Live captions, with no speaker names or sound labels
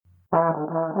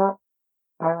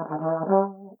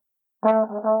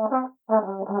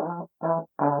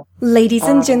Ladies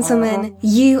and gentlemen,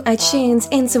 you are tuned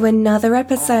into another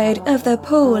episode of the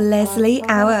Paul Leslie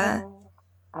Hour.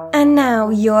 And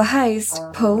now, your host,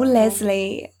 Paul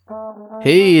Leslie.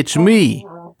 Hey, it's me.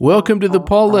 Welcome to the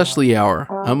Paul Leslie Hour.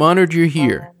 I'm honored you're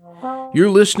here. You're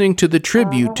listening to the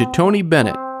tribute to Tony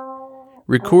Bennett,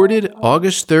 recorded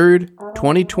August 3rd,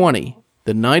 2020,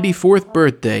 the 94th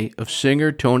birthday of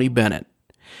singer Tony Bennett.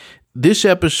 This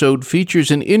episode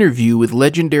features an interview with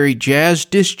legendary jazz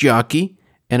disc jockey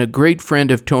and a great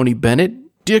friend of Tony Bennett,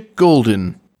 Dick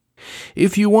Golden.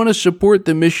 If you want to support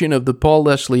the mission of the Paul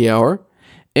Leslie Hour,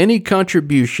 any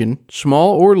contribution,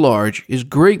 small or large, is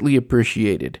greatly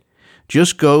appreciated.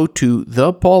 Just go to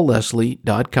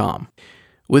thepaulleslie.com.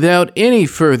 Without any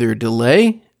further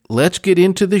delay, let's get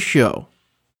into the show.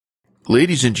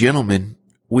 Ladies and gentlemen,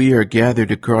 we are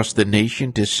gathered across the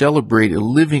nation to celebrate a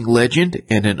living legend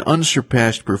and an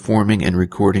unsurpassed performing and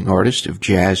recording artist of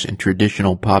jazz and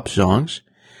traditional pop songs.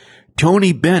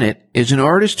 Tony Bennett is an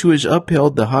artist who has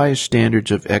upheld the highest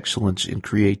standards of excellence in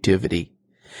creativity.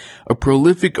 A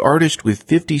prolific artist with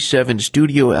 57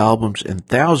 studio albums and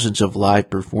thousands of live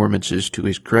performances to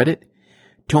his credit,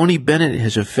 Tony Bennett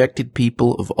has affected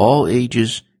people of all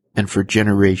ages and for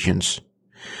generations.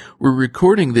 We're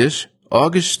recording this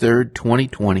August 3rd,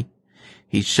 2020.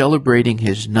 He's celebrating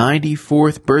his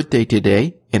 94th birthday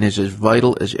today and is as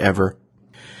vital as ever.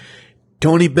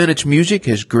 Tony Bennett's music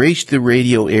has graced the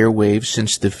radio airwaves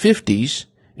since the 50s,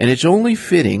 and it's only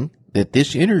fitting that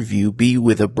this interview be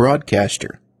with a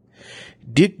broadcaster.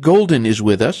 Dick Golden is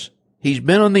with us. He's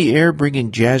been on the air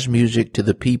bringing jazz music to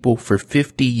the people for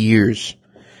 50 years.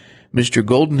 Mr.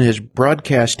 Golden has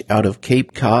broadcast out of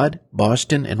Cape Cod,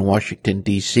 Boston, and Washington,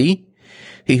 D.C.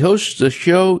 He hosts the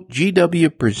show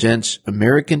GW Presents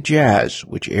American Jazz,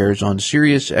 which airs on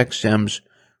Sirius-XM's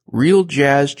Real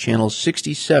Jazz Channel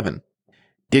 67.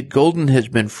 Dick Golden has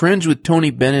been friends with Tony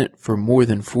Bennett for more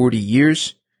than 40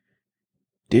 years.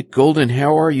 Dick Golden,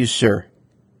 how are you, sir?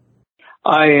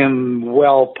 I am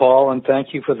well, Paul, and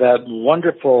thank you for that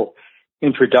wonderful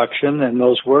introduction and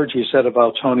those words you said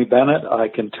about Tony Bennett. I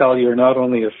can tell you're not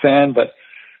only a fan, but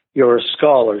you're a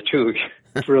scholar, too.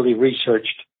 You've really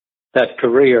researched that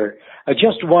career.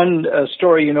 Just one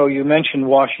story, you mentioned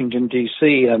Washington,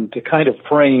 D.C., and to kind of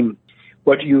frame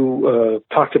what you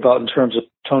talked about in terms of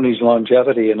Tony's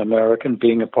longevity in America and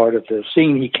being a part of the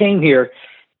scene. He came here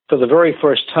for the very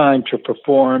first time to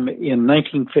perform in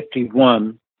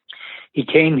 1951. He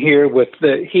came here with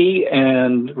he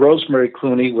and Rosemary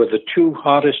Clooney were the two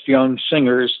hottest young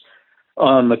singers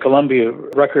on the Columbia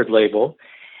record label.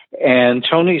 And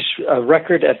Tony's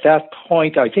record at that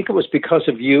point, I think it was Because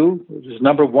of You, it was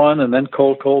number one, and then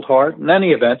Cold, Cold Heart. In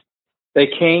any event, they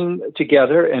came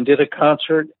together and did a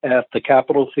concert at the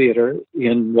Capitol Theater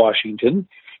in Washington,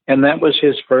 and that was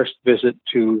his first visit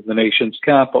to the nation's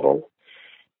capital.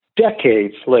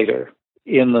 Decades later,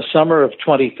 in the summer of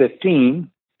 2015,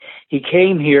 he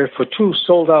came here for two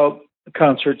sold-out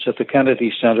concerts at the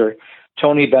Kennedy Center,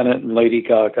 Tony Bennett and Lady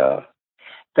Gaga.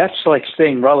 That's like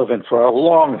staying relevant for a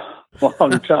long,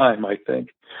 long time, I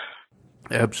think.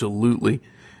 Absolutely.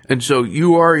 And so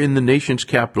you are in the nation's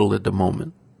capital at the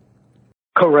moment.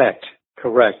 Correct.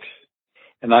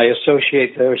 And I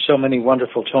associate there are so many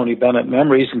wonderful Tony Bennett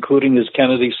memories, including his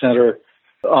Kennedy Center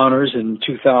honors in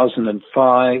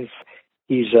 2005.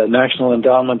 He's a National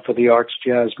Endowment for the Arts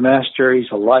Jazz Master.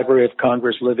 He's a Library of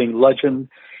Congress Living Legend.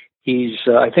 He's,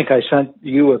 I think I sent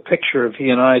you a picture of he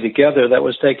and I together that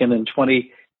was taken in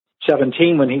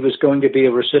 2017 when he was going to be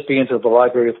a recipient of the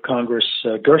Library of Congress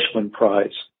Gershwin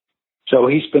Prize. So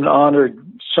he's been honored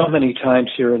so many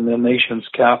times here in the nation's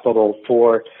capital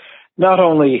for not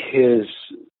only his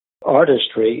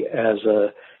artistry as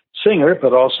a singer,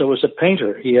 but also as a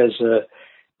painter. He has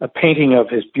a painting of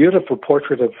his beautiful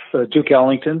portrait of Duke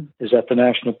Ellington is at the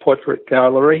National Portrait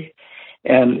Gallery.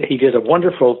 And he did a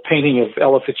wonderful painting of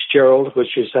Ella Fitzgerald,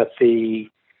 which is at the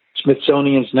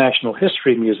Smithsonian's Natural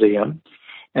History Museum,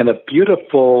 and a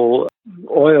beautiful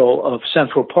oil of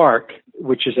Central Park,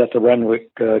 which is at the Renwick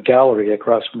Gallery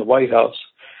across from the White House.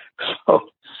 So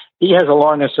he has a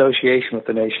long association with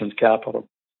the nation's capital.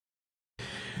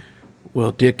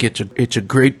 Well, Dick, it's a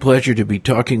great pleasure to be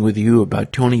talking with you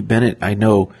about Tony Bennett. I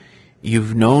know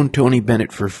you've known Tony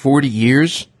Bennett for 40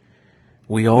 years.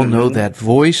 We all know that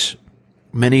voice.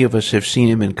 Many of us have seen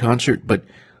him in concert, but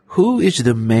who is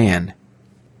the man?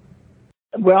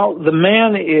 Well, the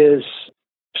man is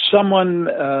someone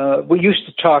we used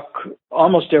to talk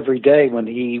almost every day when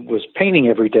he was painting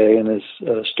every day in his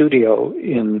studio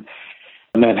in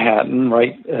Manhattan,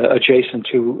 right adjacent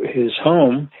to his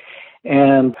home.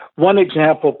 And one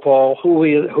example, Paul,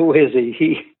 who is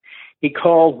he? He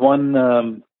called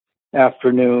one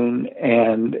afternoon,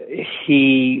 and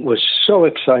he was so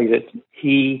excited.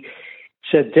 He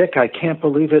said, "Dick, I can't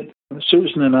believe it.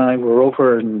 Susan and I were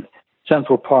over in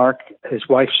Central Park, his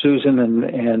wife Susan,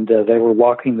 and they were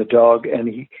walking the dog, and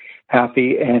he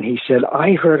said,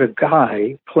 I heard a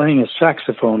guy playing a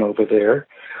saxophone over there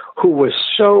who was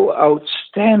so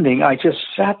outstanding. I just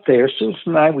sat there. Susan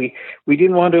and I, we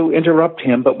didn't want to interrupt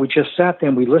him, but we just sat there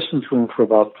and we listened to him for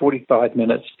about 45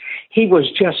 minutes. He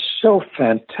was just so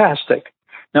fantastic."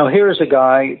 Now, here's a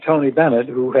guy, Tony Bennett,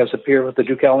 who has appeared with the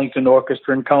Duke Ellington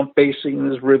Orchestra and Count Basie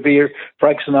and is revered,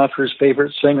 Frank Sinatra's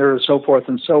favorite singer, and so forth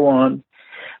and so on.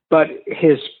 But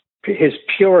his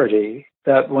purity,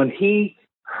 that when he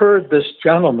heard this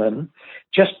gentleman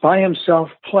just by himself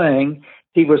playing,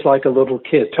 he was like a little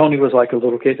kid. Tony was like a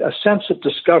little kid, a sense of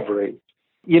discovery.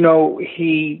 You know,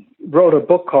 he wrote a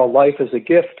book called Life as a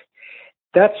Gift.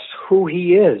 That's who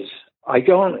he is. I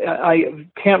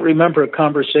can't remember a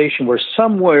conversation where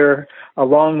somewhere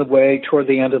along the way, toward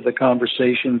the end of the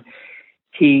conversation,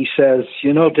 he says,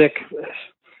 "You know, Dick,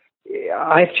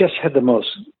 I've just had the most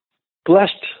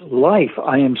blessed life.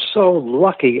 I am so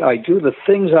lucky. I do the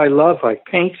things I love. I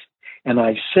paint and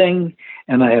I sing,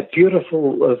 and I have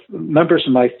beautiful members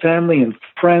of my family and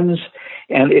friends,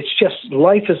 and it's just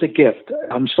life is a gift.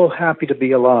 I'm so happy to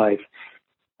be alive."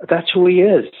 That's who he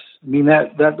is. I mean,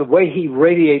 that the way he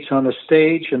radiates on the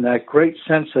stage and that great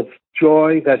sense of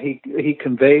joy that he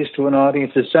conveys to an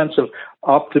audience, a sense of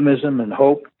optimism and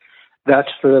hope,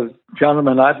 that's the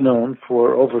gentleman I've known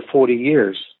for over 40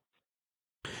 years.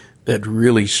 That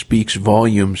really speaks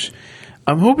volumes.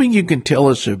 I'm hoping you can tell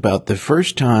us about the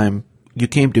first time you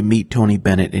came to meet Tony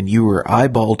Bennett and you were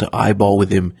eyeball to eyeball with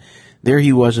him. There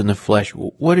he was in the flesh.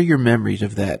 What are your memories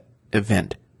of that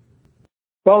event?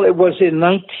 Well, it was in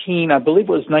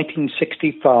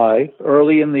 1965,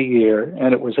 early in the year,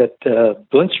 and it was at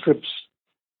Blindstrup's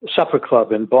Supper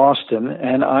Club in Boston,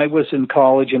 and I was in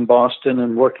college in Boston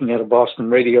and working at a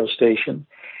Boston radio station,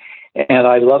 and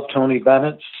I loved Tony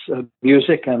Bennett's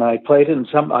music, and I played it, and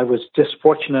I was just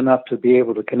fortunate enough to be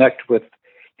able to connect with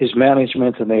his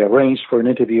management, and they arranged for an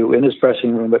interview in his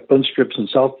dressing room at Blindstrup's in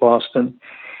South Boston,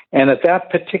 and at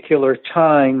that particular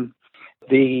time,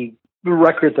 the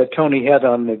record that Tony had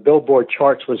on the Billboard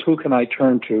charts was "Who Can I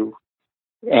Turn To?"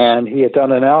 And he had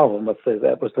done an album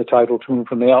that was the title tune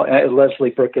from the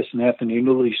Leslie Bricusse and Anthony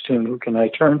Newley's tune, "Who Can I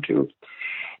Turn To?"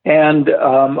 And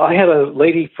I had a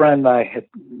lady friend I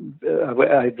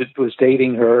was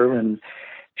dating her, and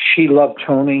she loved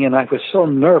Tony, and I was so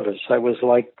nervous. I was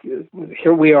like,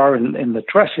 here we are in the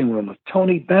dressing room with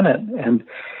Tony Bennett, and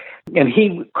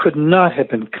he could not have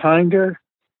been kinder.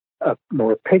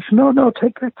 More patient. No,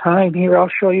 take your time here. I'll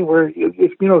show you where.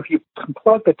 If you can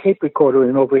plug the tape recorder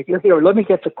in over here. Here, let me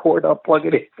get the cord. I'll plug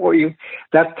it in for you.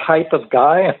 That type of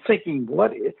guy. I'm thinking,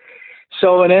 what?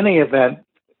 So in any event,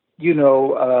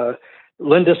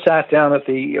 Linda sat down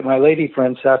my lady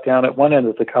friend sat down at one end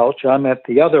of the couch. I'm at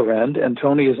the other end, and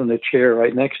Tony is in the chair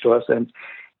right next to us. And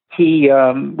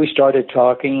we started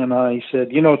talking, and I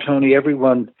said, Tony,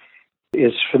 everyone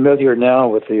is familiar now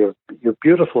with your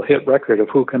beautiful hit record of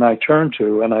 "Who Can I Turn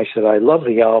To?" And I said, I love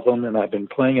the album, and I've been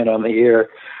playing it on the air.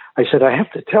 I said, I have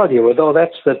to tell you, although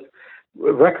that's the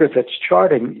record that's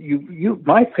charting,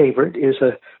 my favorite is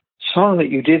a song that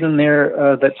you did in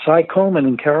there that Cy Coleman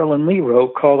and Carolyn Lee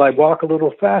wrote called "I Walk a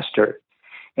Little Faster."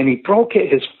 And he broke it.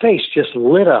 His face just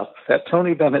lit up. That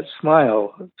Tony Bennett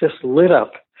smile just lit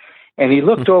up. And he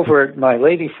looked over at my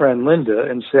lady friend Linda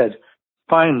and said,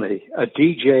 "Finally, a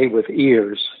DJ with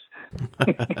ears."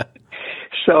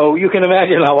 So you can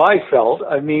imagine how I felt,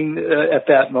 at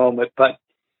that moment. But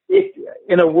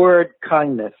in a word,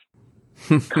 kindness.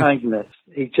 Kindness.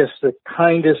 He's just the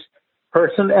kindest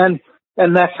person.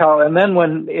 And that's how, and then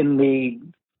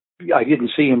I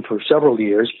didn't see him for several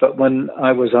years, but when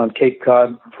I was on Cape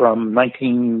Cod from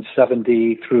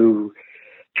 1970 through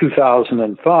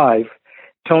 2005,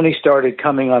 Tony started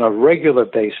coming on a regular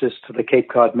basis to the Cape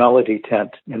Cod Melody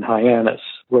Tent in Hyannis,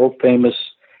 world-famous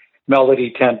melody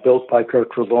tent built by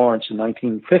Gertrude Lawrence in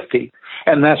 1950.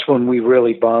 And that's when we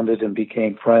really bonded and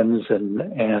became friends. And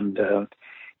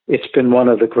it's been one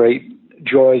of the great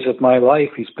joys of my life.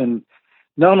 He's been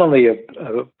not only a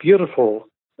beautiful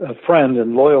friend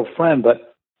and loyal friend,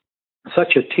 but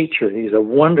such a teacher. He's a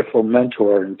wonderful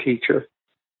mentor and teacher.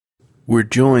 We're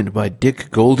joined by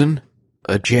Dick Golden,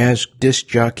 a jazz disc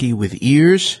jockey with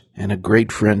ears and a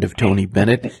great friend of Tony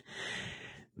Bennett.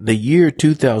 The year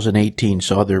 2018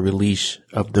 saw the release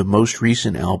of the most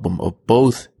recent album of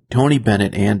both Tony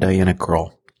Bennett and Diana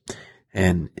Krall.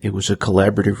 and it was a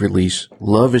collaborative release.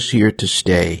 Love is Here to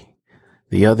Stay.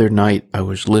 The other night, I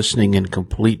was listening in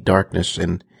complete darkness,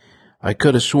 and I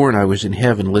could have sworn I was in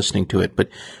heaven listening to it. But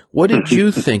what did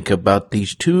you think about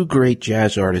these two great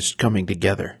jazz artists coming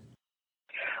together?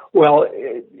 Well,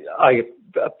 I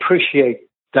appreciate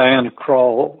Diana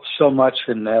Krall so much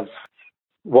and have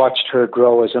watched her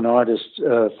grow as an artist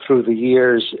through the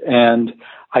years. And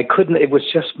it was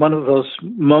just one of those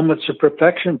moments of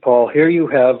perfection, Paul. Here you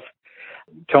have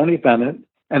Tony Bennett,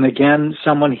 and again,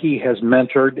 someone he has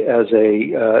mentored as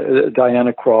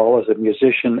Diana Krall, as a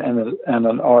musician and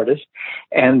an artist,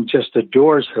 and just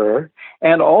adores her.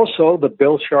 And also the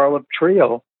Bill Charlap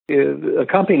Trio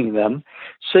accompanying them,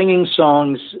 singing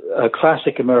songs,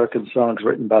 classic American songs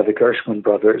written by the Gershwin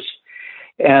brothers.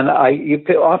 And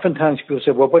oftentimes people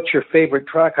say, well, what's your favorite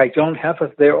track? I don't have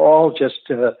it. They're all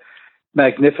just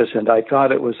magnificent. I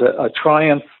thought it was a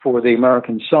triumph for the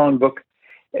American songbook,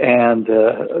 and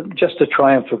just a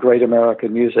triumph for great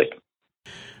American music.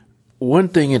 One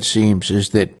thing it seems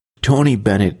is that Tony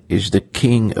Bennett is the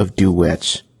king of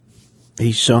duets.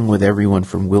 He sung with everyone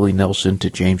from Willie Nelson to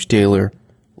James Taylor,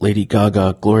 Lady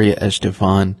Gaga, Gloria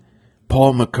Estefan,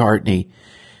 Paul McCartney.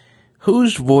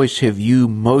 Whose voice have you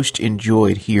most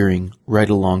enjoyed hearing right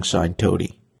alongside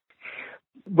Tony?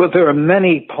 Well, there are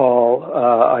many, Paul,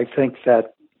 I think,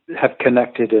 that have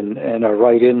connected and are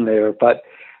right in there, but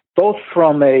both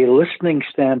from a listening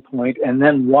standpoint and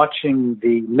then watching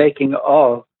the making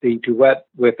of the duet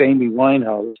with Amy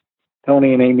Winehouse,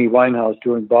 Tony and Amy Winehouse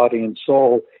doing Body and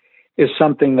Soul, is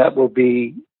something that will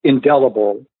be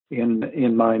indelible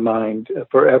in my mind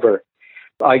forever.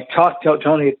 I talked to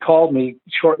Tony, had called me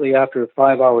shortly after a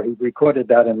 5-hour, he recorded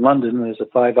that in London, there's a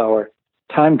 5-hour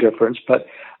time difference, but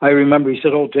I remember he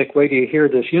said, oh, Dick, wait till you hear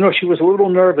this. You know, she was a little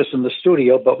nervous in the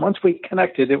studio, but once we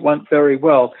connected, it went very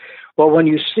well. Well, when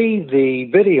you see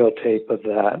the videotape of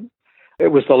that, it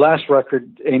was the last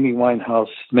record Amy Winehouse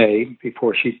made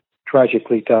before she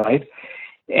tragically died,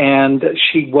 and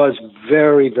she was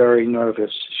very, very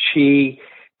nervous. She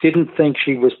didn't think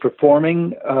she was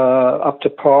performing up to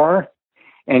par,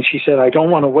 and she said, I don't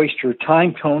want to waste your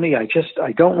time, Tony. I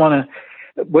don't want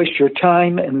to waste your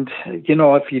time, and, you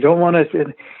know, if you don't want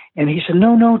to... And he said,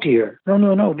 no, dear.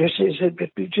 No.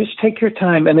 Just take your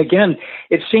time. And again,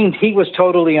 it seemed he was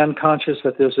totally unconscious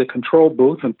that there's a control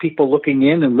booth and people looking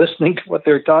in and listening to what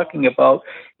they're talking about.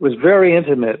 It was very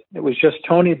intimate. It was just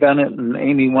Tony Bennett and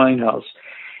Amy Winehouse.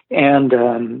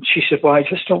 And she said, well, I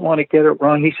just don't want to get it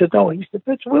wrong. He said, no. He said,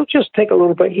 we'll just take a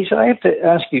little bit. He said, I have to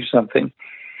ask you something.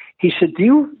 He said,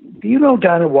 do you know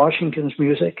Dinah Washington's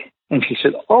music? And she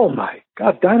said, oh, my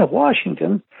God, Dinah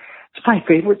Washington? It's my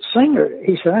favorite singer.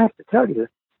 He said, I have to tell you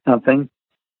something.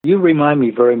 You remind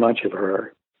me very much of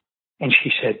her. And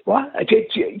she said, what?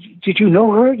 Did you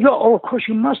know her? Oh, of course,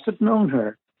 you must have known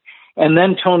her. And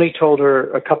then Tony told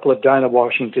her a couple of Dinah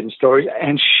Washington stories,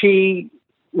 and she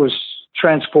was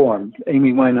transformed.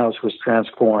 Amy Winehouse was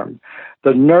transformed.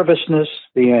 The nervousness,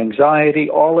 the anxiety,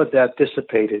 all of that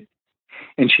dissipated.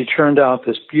 And she turned out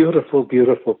this beautiful,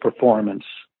 beautiful performance.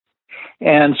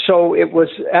 And so it was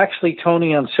actually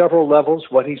Tony on several levels,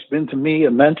 what he's been to me,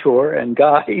 a mentor and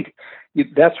guide.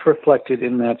 That's reflected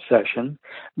in that session.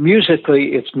 Musically,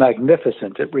 it's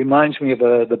magnificent. It reminds me of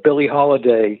the Billie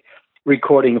Holiday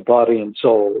recording of Body and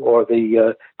Soul, or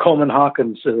the Coleman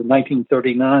Hawkins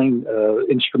 1939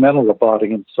 instrumental of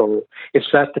Body and Soul. It's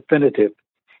that definitive.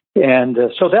 And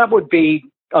so that would be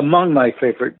among my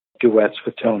favorite duets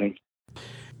with Tony.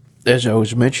 As I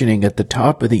was mentioning at the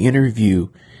top of the interview,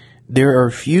 there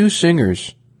are few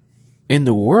singers in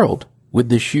the world with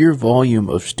the sheer volume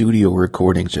of studio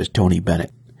recordings as Tony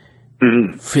Bennett.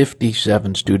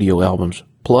 57 studio albums,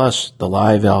 plus the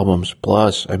live albums,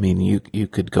 plus, I mean, you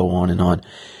could go on and on.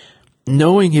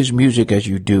 Knowing his music as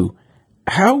you do,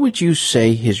 how would you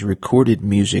say his recorded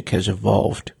music has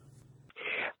evolved?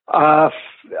 I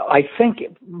think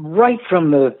right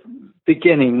from the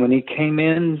beginning, when he came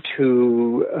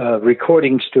into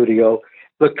recording studio,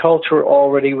 the culture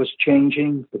already was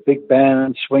changing. The big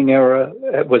band swing era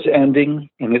was ending,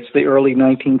 and it's the early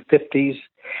 1950s.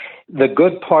 The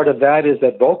good part of that is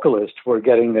that vocalists were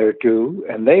getting their due,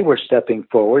 and they were stepping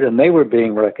forward, and they were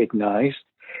being recognized,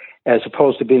 as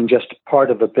opposed to being just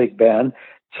part of a big band.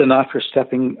 Sinatra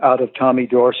stepping out of Tommy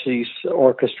Dorsey's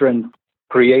orchestra and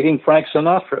creating Frank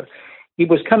Sinatra. He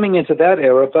was coming into that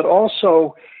era, but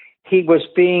also he was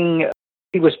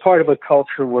part of a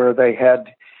culture where they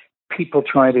had people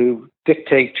trying to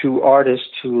dictate to artists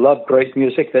who love great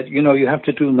music that, you know, you have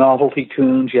to do novelty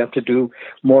tunes, you have to do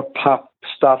more pop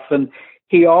stuff. And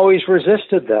he always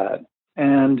resisted that.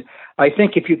 And I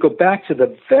think if you go back to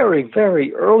the very,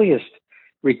 very earliest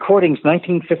recordings,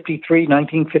 1953,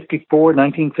 1954,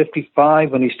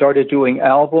 1955, when he started doing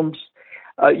albums.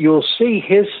 You'll see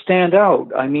his stand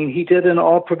out. I mean, he did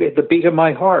The Beat of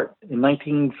My Heart in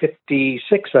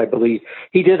 1956, I believe.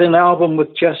 He did an album with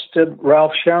just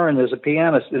Ralph Sharon as a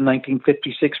pianist in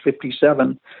 1956,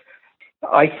 57.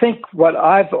 I think what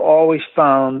I've always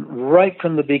found right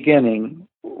from the beginning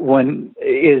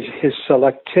is his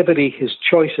selectivity, his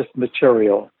choice of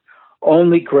material.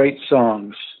 Only great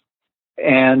songs.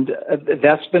 And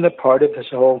that's been a part of his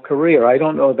whole career. I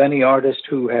don't know of any artist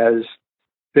who has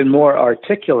been more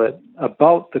articulate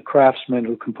about the craftsmen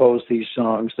who composed these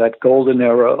songs, that golden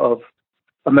era of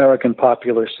American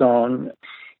popular song.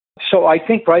 So I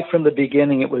think right from the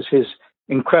beginning it was his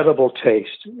incredible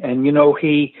taste. And,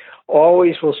 he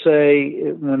always will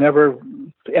say, whenever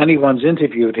anyone's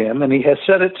interviewed him, and he has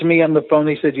said it to me on the phone,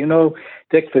 he said,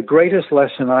 Dick, the greatest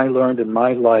lesson I learned in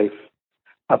my life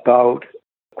about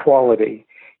quality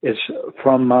is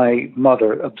from my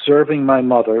mother, observing my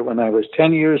mother when I was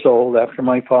 10 years old after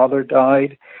my father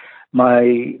died.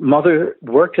 My mother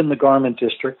worked in the garment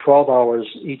district 12 hours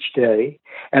each day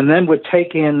and then would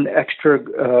take in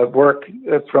extra work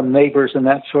from neighbors and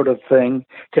that sort of thing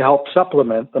to help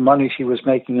supplement the money she was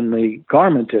making in the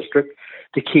garment district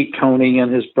to keep Tony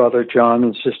and his brother John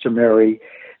and sister Mary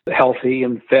healthy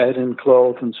and fed and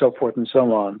clothed and so forth and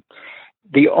so on.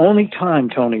 The only time,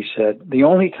 Tony said,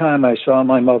 I saw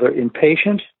my mother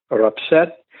impatient or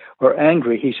upset or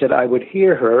angry, he said, I would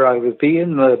hear her. I would be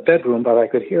in the bedroom, but I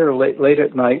could hear her late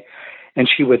at night, and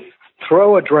she would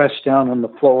throw a dress down on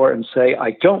the floor and say,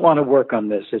 I don't want to work on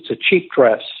this. It's a cheap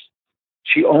dress.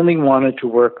 She only wanted to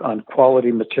work on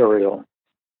quality material.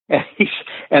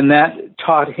 And that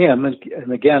taught him,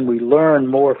 and again, we learn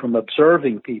more from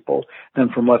observing people than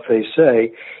from what they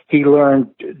say. He learned,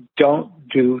 don't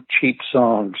do cheap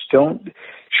songs. Don't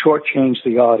shortchange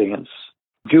the audience.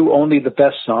 Do only the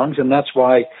best songs, and that's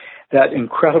why that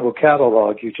incredible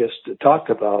catalog you just talked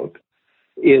about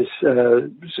is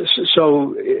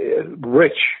so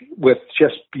rich with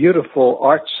just beautiful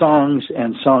art songs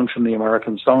and songs from the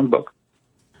American Songbook.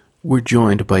 We're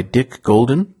joined by Dick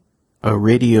Golden, a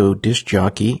radio disc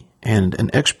jockey and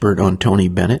an expert on Tony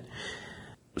Bennett.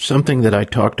 Something that I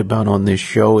talked about on this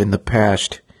show in the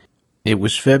past. It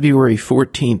was February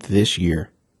 14th this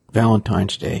year,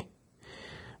 Valentine's Day.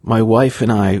 My wife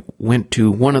and I went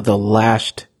to one of the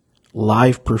last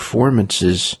live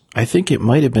performances. I think it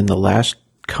might have been the last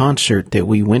concert that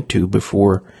we went to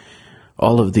before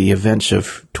all of the events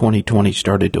of 2020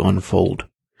 started to unfold.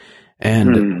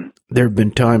 And there have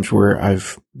been times where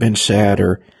I've been sad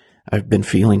or I've been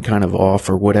feeling kind of off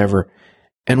or whatever.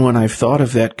 And when I've thought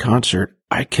of that concert,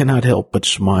 I cannot help but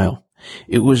smile.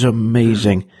 It was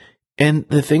amazing. And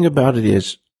the thing about it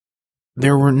is,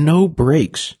 there were no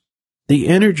breaks. The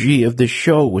energy of the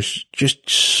show was just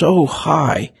so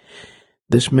high.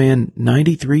 This man,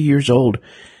 93 years old.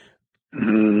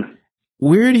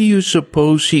 Where do you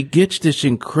suppose he gets this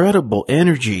incredible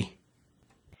energy?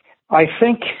 I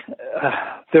think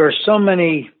there are so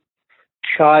many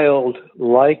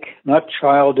childlike, not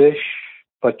childish,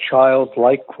 but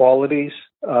childlike qualities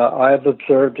I've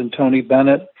observed in Tony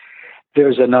Bennett.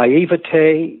 There's a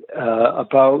naivete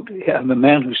about him, a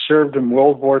man who served in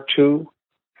World War II,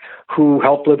 who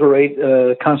helped liberate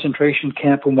a concentration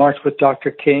camp, who marched with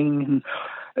Dr. King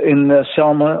in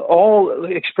Selma, all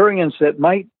experience that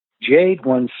might jade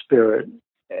one's spirit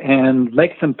and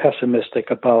make them pessimistic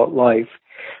about life.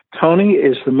 Tony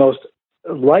is the most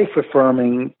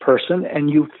life-affirming person, and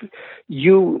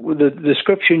the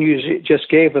description you just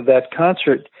gave of that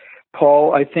concert,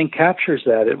 Paul, I think captures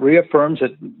that. It reaffirms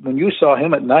that when you saw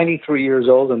him at 93 years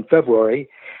old in February,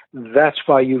 that's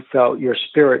why your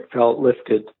spirit felt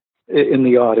lifted in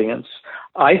the audience.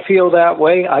 I feel that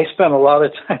way. I spend a lot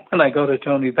of time when I go to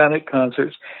Tony Bennett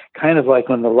concerts, kind of like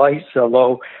when the lights are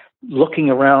low, looking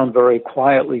around very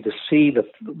quietly to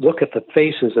look at the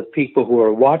faces of people who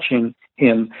are watching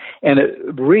him. And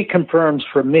it reconfirms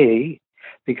for me,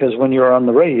 because when you're on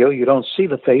the radio, you don't see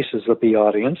the faces of the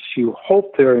audience. You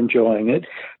hope they're enjoying it.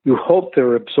 You hope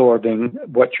they're absorbing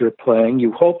what you're playing.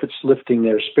 You hope it's lifting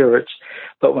their spirits.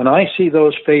 But when I see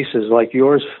those faces like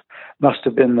yours must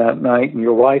have been that night and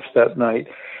your wife's that night,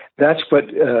 that's what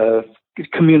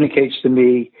communicates to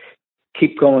me,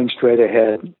 keep going straight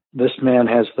ahead. This man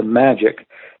has the magic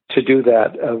to do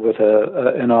that with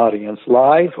an audience,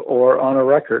 live or on a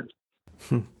record.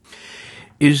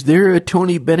 Is there a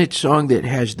Tony Bennett song that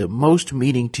has the most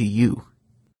meaning to you?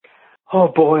 Oh,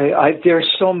 boy,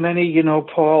 there's so many,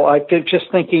 Paul. I've been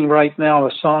just thinking right now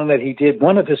a song that he did.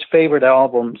 One of his favorite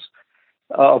albums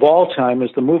of all time is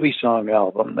the Movie Song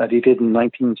album that he did in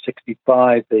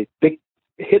 1965, the big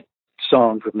hit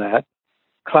song from that,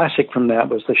 classic from that,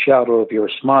 was The Shadow of Your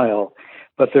Smile.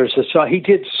 But there's a song, he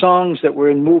did songs that were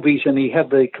in movies, and he had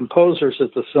the composers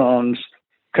of the songs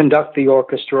conduct the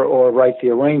orchestra or write the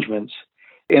arrangements.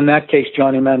 In that case,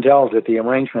 Johnny Mandel did the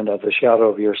arrangement of The Shadow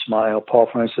of Your Smile. Paul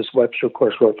Francis Webster, of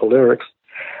course, wrote the lyrics.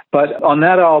 But on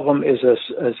that album is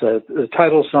a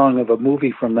title song of a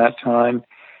movie from that time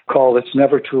called It's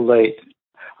Never Too Late.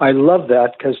 I love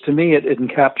that because to me it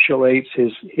encapsulates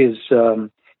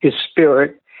his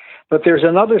spirit. But there's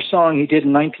another song he did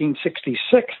in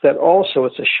 1966 that also,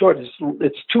 it's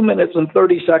 2 minutes and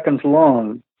 30 seconds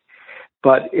long,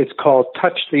 but it's called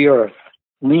Touch the Earth.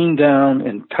 Lean down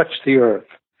and touch the earth.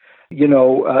 You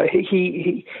know,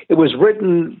 it was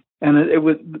written, and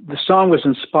the song was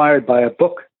inspired by a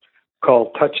book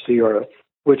called Touch the Earth,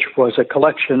 which was a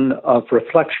collection of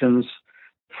reflections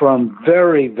from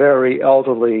very, very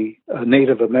elderly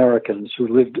Native Americans who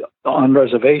lived on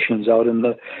reservations out in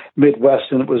the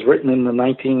Midwest, and it was written in the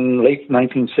late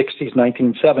 1960s,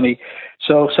 1970.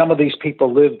 So some of these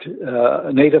people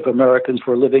Native Americans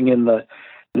were living in the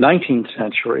 19th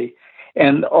century,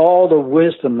 and all the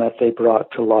wisdom that they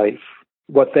brought to life,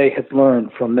 what they had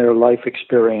learned from their life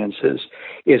experiences,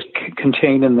 is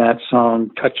contained in that song,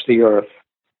 Touch the Earth.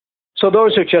 So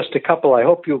those are just a couple. I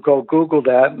hope you'll go Google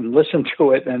that and listen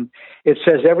to it. And it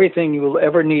says everything you will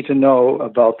ever need to know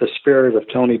about the spirit of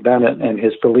Tony Bennett and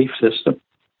his belief system.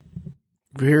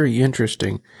 Very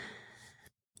interesting.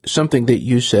 Something that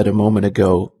you said a moment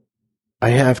ago, I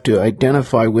have to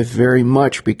identify with very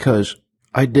much because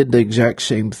I did the exact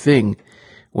same thing.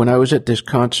 When I was at this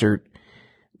concert,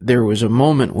 there was a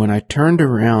moment when I turned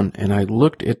around and I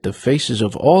looked at the faces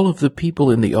of all of the people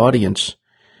in the audience,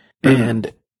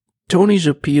 and Tony's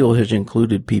appeal has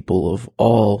included people of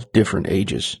all different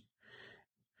ages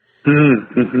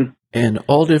and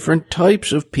all different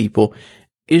types of people.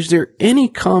 Is there any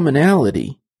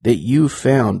commonality that you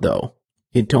found, though,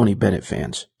 in Tony Bennett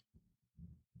fans?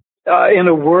 In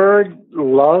a word,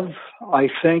 love, I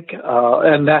think,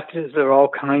 and there are all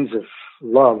kinds of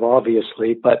love,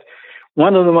 obviously, but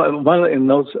when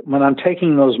I'm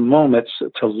taking those moments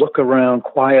to look around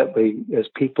quietly as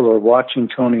people are watching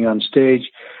Tony on stage,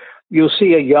 you'll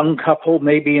see a young couple,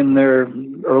 maybe in their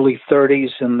early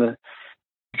 30s, and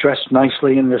dressed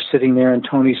nicely, and they're sitting there, and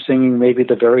Tony's singing maybe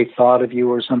The Very Thought of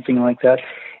You or something like that.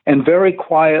 And very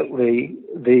quietly,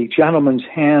 the gentleman's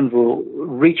hand will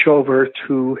reach over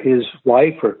to his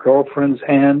wife or girlfriend's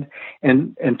hand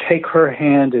and take her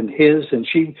hand in his, and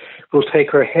she will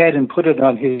take her head and put it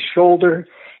on his shoulder.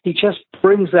 He just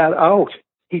brings that out.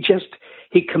 He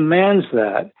commands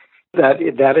that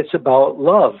it's about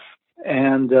love.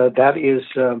 And that is,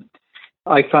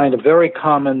 I find, a very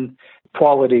common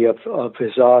quality of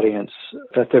his audience,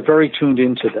 that they're very tuned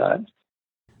into that.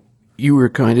 You were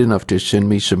kind enough to send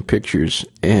me some pictures,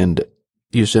 and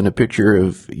you sent a picture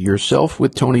of yourself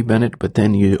with Tony Bennett, but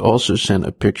then you also sent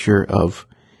a picture of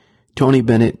Tony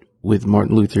Bennett with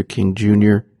Martin Luther King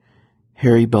Jr.,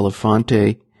 Harry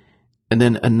Belafonte, and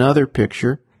then another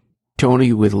picture,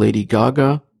 Tony with Lady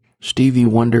Gaga, Stevie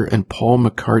Wonder, and Paul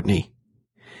McCartney.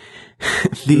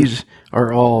 These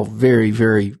are all very,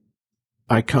 very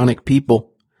iconic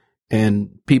people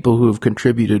and people who have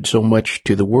contributed so much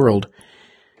to the world.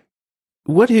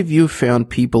 What have you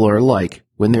found people are like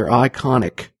when they're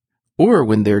iconic or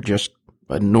when they're just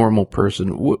a normal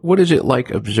person? What is it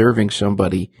like observing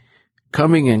somebody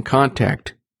coming in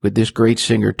contact with this great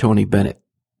singer, Tony Bennett?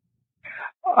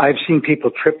 I've seen people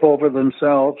trip over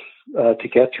themselves to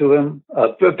get to him,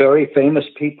 very famous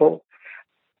people.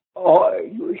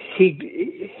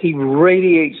 He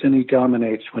radiates and he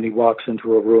dominates when he walks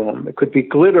into a room. It could be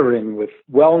glittering with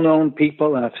well-known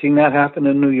people, and I've seen that happen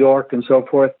in New York and so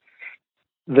forth.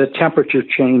 The temperature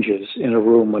changes in a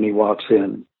room when he walks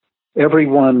in.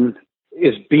 Everyone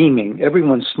is beaming.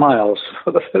 Everyone smiles.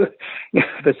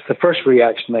 That's the first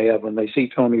reaction they have when they see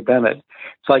Tony Bennett.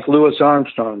 It's like Louis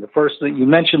Armstrong. The first thing you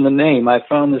mention the name, I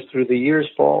found this through the years,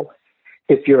 Paul.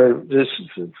 If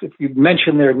you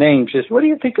mention their names, just what do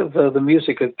you think of the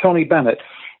music of Tony Bennett?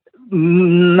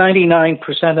 99%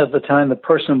 of the time, the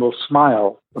person will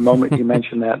smile the moment you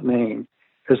mention that name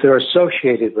because they're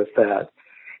associated with that.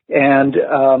 And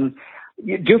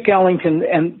Duke Ellington,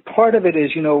 and part of it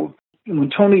is, when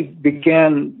Tony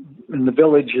began in the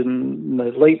Village in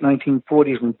the late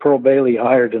 1940s, when Pearl Bailey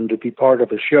hired him to be part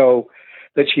of a show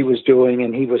that she was doing,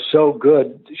 and he was so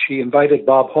good, she invited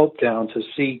Bob Hope down to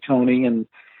see Tony, and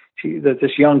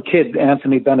this young kid,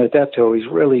 Anthony Benedetto, he's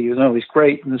really, he's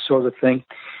great and this sort of thing.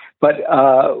 But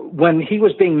when he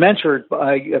was being mentored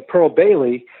by Pearl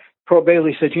Bailey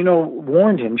said,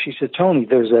 warned him. She said, Tony,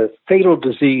 there's a fatal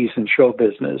disease in show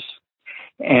business,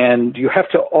 And you have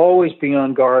to always be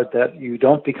on guard that you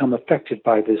don't become affected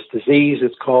by this disease.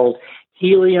 It's called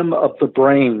helium of the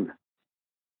brain.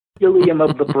 Helium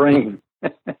of the brain.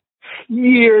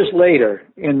 Years later,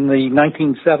 in the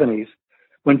 1970s,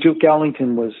 when Duke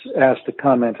Ellington was asked to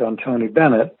comment on Tony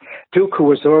Bennett, Duke, who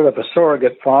was sort of a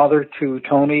surrogate father to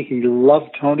Tony, he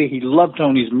loved Tony. He loved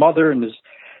Tony's mother and his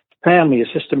family. His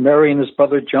sister Mary and his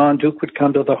brother John. Duke would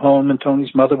come to the home, and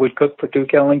Tony's mother would cook for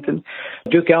Duke Ellington.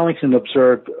 Duke Ellington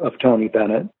observed of Tony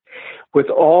Bennett, with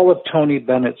all of Tony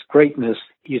Bennett's greatness,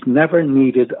 he's never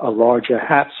needed a larger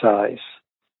hat size.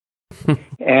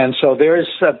 And so there's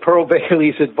Pearl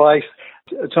Bailey's advice.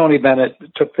 Tony Bennett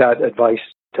took that advice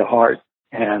to heart,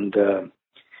 and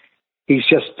he's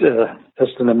just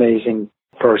an amazing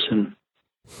person.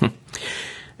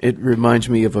 It reminds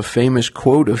me of a famous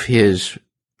quote of his,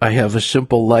 "I have a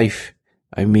simple life.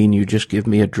 I mean, you just give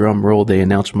me a drum roll, they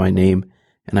announce my name,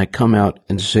 and I come out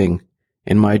and sing.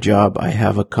 In my job, I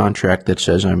have a contract that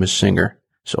says I'm a singer,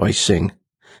 so I sing."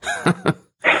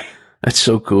 That's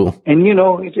so cool. And, you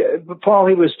know, Paul,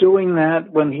 he was doing that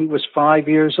when he was 5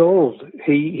 years old.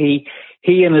 He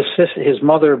and his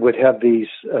mother would have these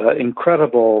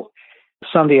incredible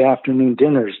Sunday afternoon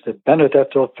dinners. The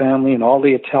Benedetto family and all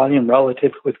the Italian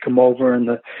relatives would come over, and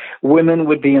the women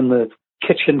would be in the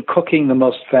kitchen cooking the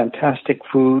most fantastic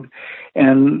food,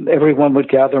 and everyone would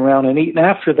gather around and eat. And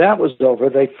after that was over,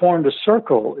 they formed a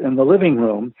circle in the living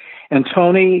room. And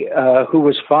Tony, who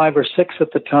was 5 or 6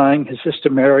 at the time, his sister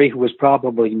Mary, who was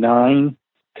probably 9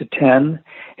 to 10,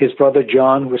 his brother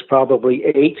John, who was probably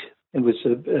 8,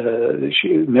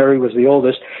 Mary was the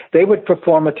oldest, they would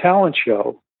perform a talent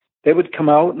show. They would come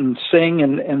out and sing,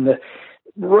 and the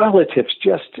relatives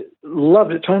just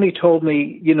loved it. Tony told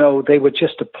me, you know, they would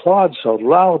just applaud so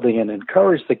loudly and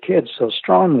encourage the kids so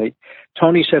strongly.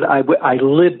 Tony said, I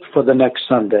lived for the next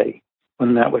Sunday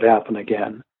when that would happen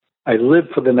again. I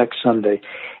lived for the next Sunday.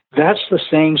 That's the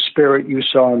same spirit you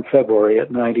saw in February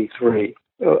at 93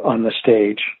 on the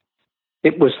stage.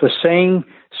 It was the same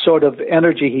sort of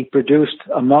energy he produced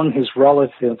among his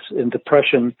relatives in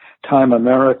Depression time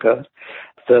America.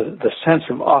 The sense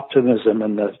of optimism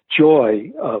and the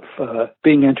joy of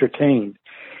being entertained.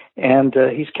 And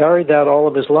he's carried that all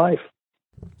of his life.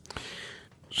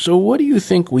 So what do you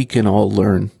think we can all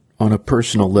learn on a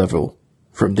personal level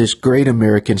from this great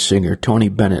American singer, Tony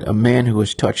Bennett, a man who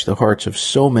has touched the hearts of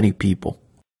so many people?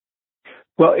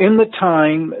 Well, in the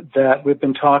time that we've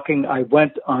been talking, I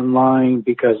went online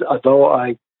because although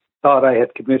I thought I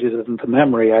had committed it into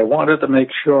memory, I wanted to make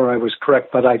sure I was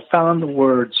correct, but I found the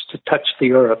words "to touch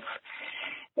the earth."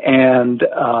 And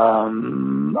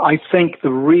I think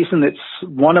the reason it's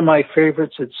one of my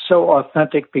favorites, it's so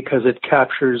authentic because it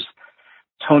captures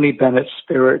Tony Bennett's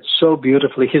spirit so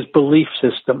beautifully, his belief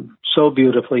system so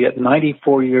beautifully at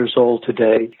 94 years old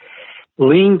today.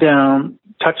 Lean down,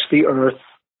 touch the earth,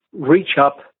 reach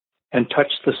up and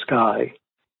touch the sky.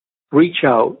 Reach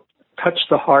out, touch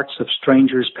the hearts of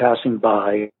strangers passing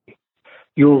by.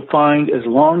 You'll find as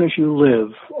long as you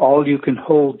live, all you can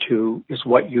hold to is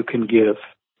what you can give.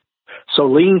 So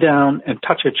lean down and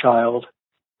touch a child.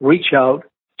 Reach out,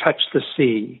 touch the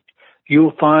sea.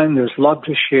 You'll find there's love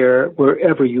to share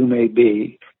wherever you may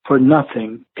be, for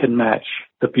nothing can match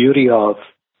the beauty of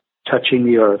touching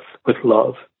the earth with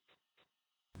love.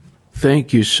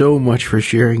 Thank you so much for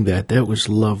sharing that. That was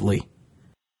lovely.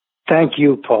 Thank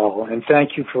you, Paul, and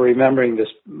thank you for remembering this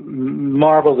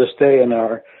marvelous day in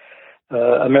our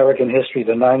American history,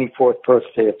 the 94th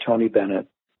birthday of Tony Bennett.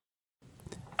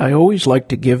 I always like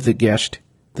to give the guest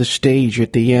the stage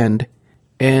at the end,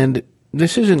 and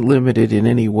this isn't limited in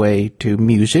any way to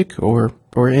music or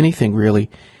anything really.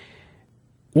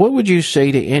 What would you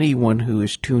say to anyone who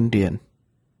is tuned in?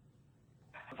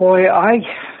 Boy,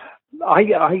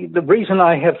 the reason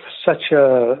I have such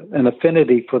an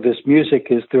affinity for this music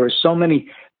is there are so many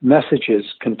messages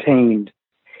contained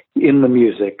in the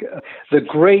music. The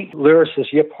great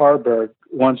lyricist Yip Harburg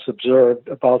once observed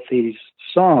about these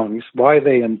songs, why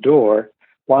they endure,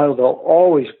 while they'll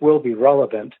always will be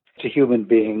relevant to human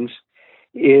beings,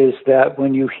 is that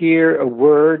when you hear a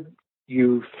word,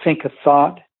 you think a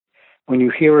thought. When you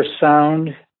hear a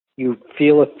sound, you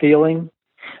feel a feeling.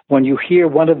 When you hear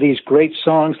one of these great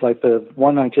songs, like the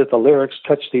one I did, the lyrics,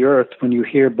 Touch the Earth, when you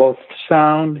hear both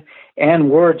sound and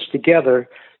words together,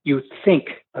 you think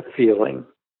a feeling.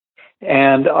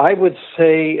 And I would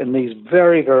say in these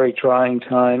very, very trying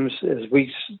times, as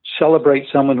we celebrate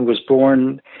someone who was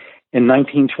born in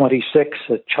 1926,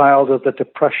 a child of the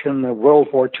Depression, a World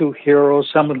War II hero,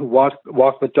 someone who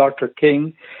walked with Dr.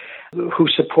 King, who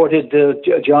supported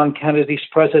John Kennedy's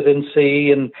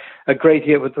presidency, and a great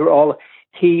deal with all.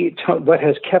 What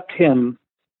has kept him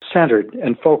centered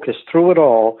and focused through it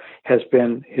all has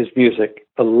been his music,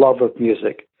 the love of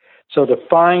music. So to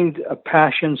find a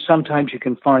passion, sometimes you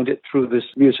can find it through this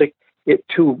music. It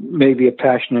too may be a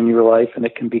passion in your life, and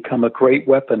it can become a great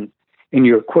weapon in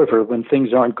your quiver when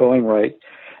things aren't going right,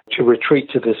 to retreat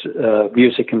to this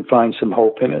music and find some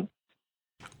hope in it.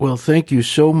 Well, thank you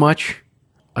so much.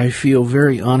 I feel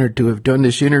very honored to have done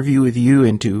this interview with you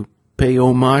and to pay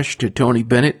homage to Tony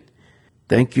Bennett.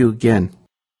 Thank you again.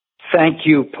 Thank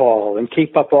you, Paul, and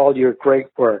keep up all your great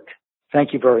work.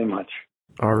 Thank you very much.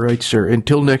 All right, sir.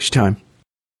 Until next time.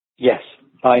 Yes.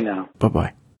 Bye now.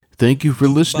 Bye-bye. Thank you for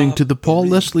listening to the Paul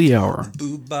Leslie Hour.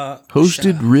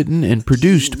 Hosted, written, and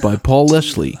produced by Paul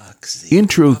Leslie.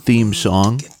 Intro theme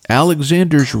song,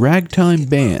 Alexander's Ragtime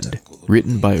Band,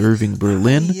 written by Irving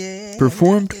Berlin,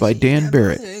 performed by Dan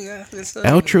Barrett.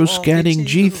 Outro scatting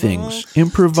G-Things,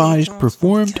 improvised,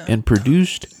 performed, and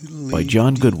produced by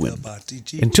John Goodwin.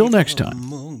 Until next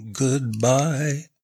time. Goodbye.